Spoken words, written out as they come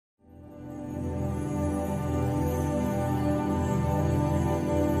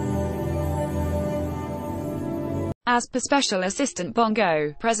As per Special Assistant Bong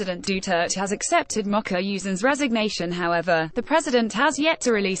Go, President Duterte has accepted Mocha Uson's resignation. However, the president has yet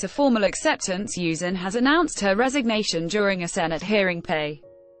to release a formal acceptance. Uson has announced her resignation during a Senate hearingPAY.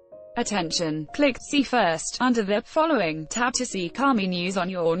 Attention! Click see first under the following tab to see Kami news on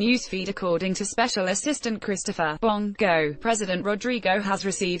your newsfeed. According to Special Assistant Christopher Bong Go, President Rodrigo has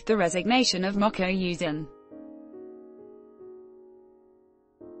received the resignation of Mocha Uson.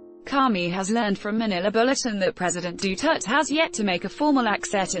 Kami has learned from Manila Bulletin that President Duterte has yet to make a formal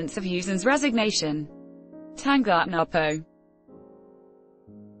acceptance of Uson's resignation. Tanggap na po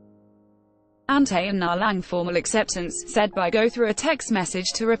Antayin na lang formal acceptance, said by Go through a text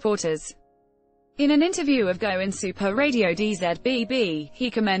message to reporters. In an interview of Go in Super Radio DZBB, he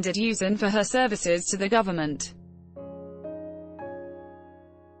commended Uson for her services to the government.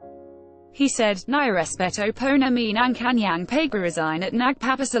 He said, "Nirespeto po namin ang kanyang pagresign at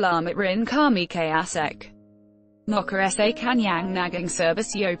nagpapasalamat rin kami kay Asek Mocha sa kanyang naging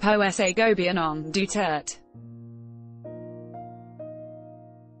serbisyo po sa gobyernong Duterte.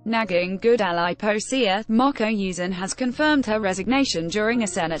 Naging good ally po siya." Mocha Uson has confirmed her resignation during a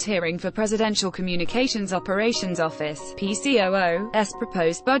Senate hearing for Presidential Communications Operations Office (PCOO's)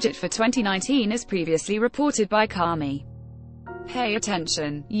 proposed budget for 2019, as previously reported by Kami. Pay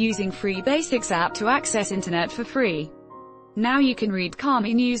attention! Using free Basics app to access internet for free. Now you can read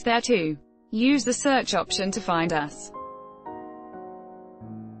Kami news there too. Use the search option to find us.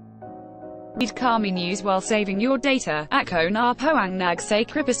 Read Kami news while saving your data. Ako na po ang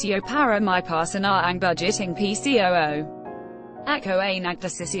nagsakripisyo para maipasa na ang budgeting PCOO. Ako ay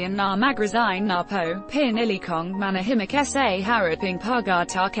nagdesisyon na magresign na po. Pinili kong manahimik sa haraping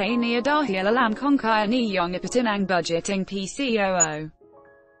pag-atake niya dahil alam kong kaya niyong ipatin ang budgeting PCOO.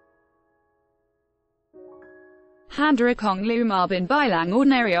 Handa kong lumabin bilang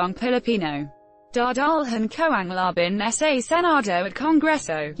ordinaryong Pilipino. Dadalhan ko ang laban sa Senado at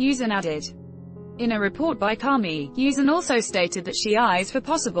Kongreso, Uson added. In a report by Kami, Uson also stated that she eyes for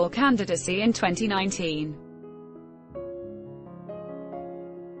possible candidacy in 2019.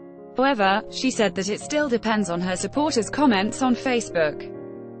 However, she said that it still depends on her supporters' comments on Facebook.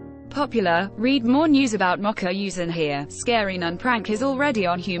 Popular, read more news about Mocha Uson here. Scary nun prank is already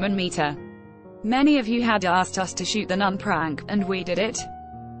on Human Meter. Many of you had asked us to shoot the nun prank, and we did it.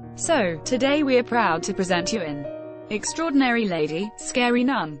 So, today we are proud to present you an extraordinary lady, Scary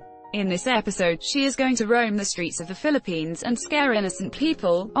Nun. In this episode, she is going to roam the streets of the Philippines and scare innocent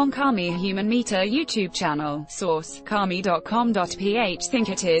people, on Kami Human Meter YouTube channel. Source, kami.com.ph. Think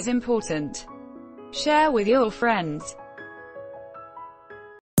it is important. Share with your friends.